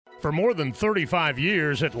For more than 35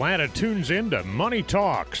 years, Atlanta tunes into Money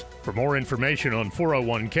Talks. For more information on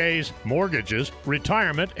 401ks, mortgages,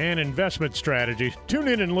 retirement, and investment strategies, tune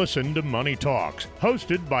in and listen to Money Talks,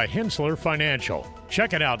 hosted by Hensler Financial.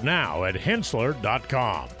 Check it out now at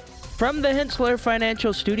hensler.com. From the Hensler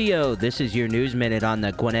Financial Studio, this is your News Minute on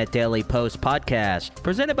the Gwinnett Daily Post podcast,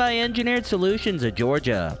 presented by Engineered Solutions of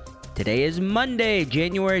Georgia. Today is Monday,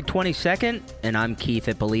 January 22nd, and I'm Keith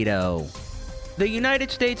Ippolito. The United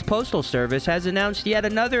States Postal Service has announced yet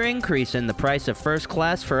another increase in the price of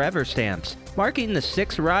first-class Forever stamps, marking the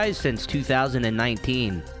sixth rise since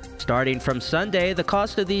 2019. Starting from Sunday, the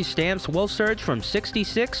cost of these stamps will surge from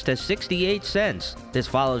 66 to 68 cents. This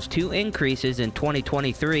follows two increases in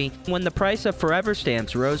 2023, when the price of Forever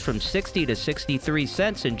stamps rose from 60 to 63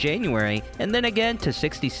 cents in January, and then again to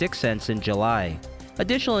 66 cents in July.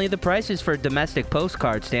 Additionally, the prices for domestic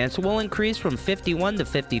postcard stamps will increase from 51 to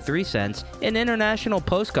 53 cents, and international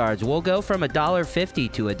postcards will go from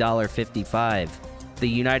 $1.50 to $1.55. The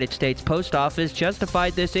United States Post Office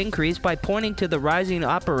justified this increase by pointing to the rising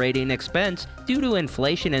operating expense due to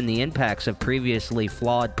inflation and the impacts of previously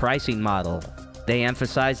flawed pricing model. They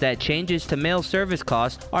emphasized that changes to mail service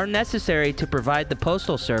costs are necessary to provide the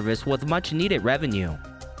Postal Service with much-needed revenue.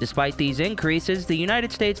 Despite these increases, the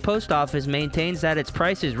United States Post Office maintains that its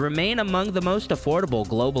prices remain among the most affordable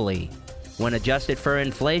globally. When adjusted for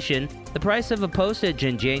inflation, the price of a postage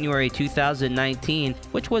in January 2019,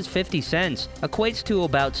 which was 50 cents, equates to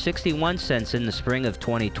about 61 cents in the spring of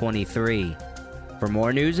 2023. For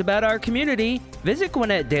more news about our community, visit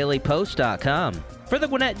GwinnettDailyPost.com. For the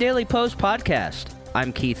Gwinnett Daily Post podcast,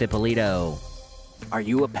 I'm Keith Ippolito. Are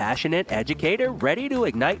you a passionate educator ready to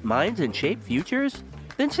ignite minds and shape futures?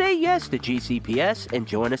 Then say yes to GCPS and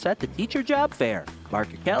join us at the Teacher Job Fair.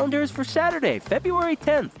 Mark your calendars for Saturday, February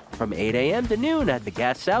 10th from 8 a.m. to noon at the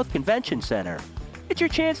Gas South Convention Center. It's your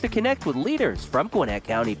chance to connect with leaders from Gwinnett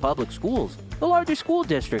County Public Schools, the largest school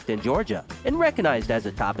district in Georgia, and recognized as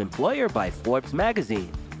a top employer by Forbes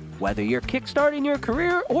magazine. Whether you're kickstarting your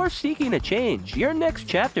career or seeking a change, your next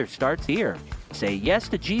chapter starts here. Say yes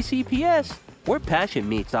to GCPS, where passion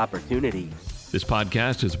meets opportunity. This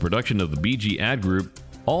podcast is a production of the BG Ad Group,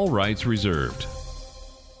 all rights reserved.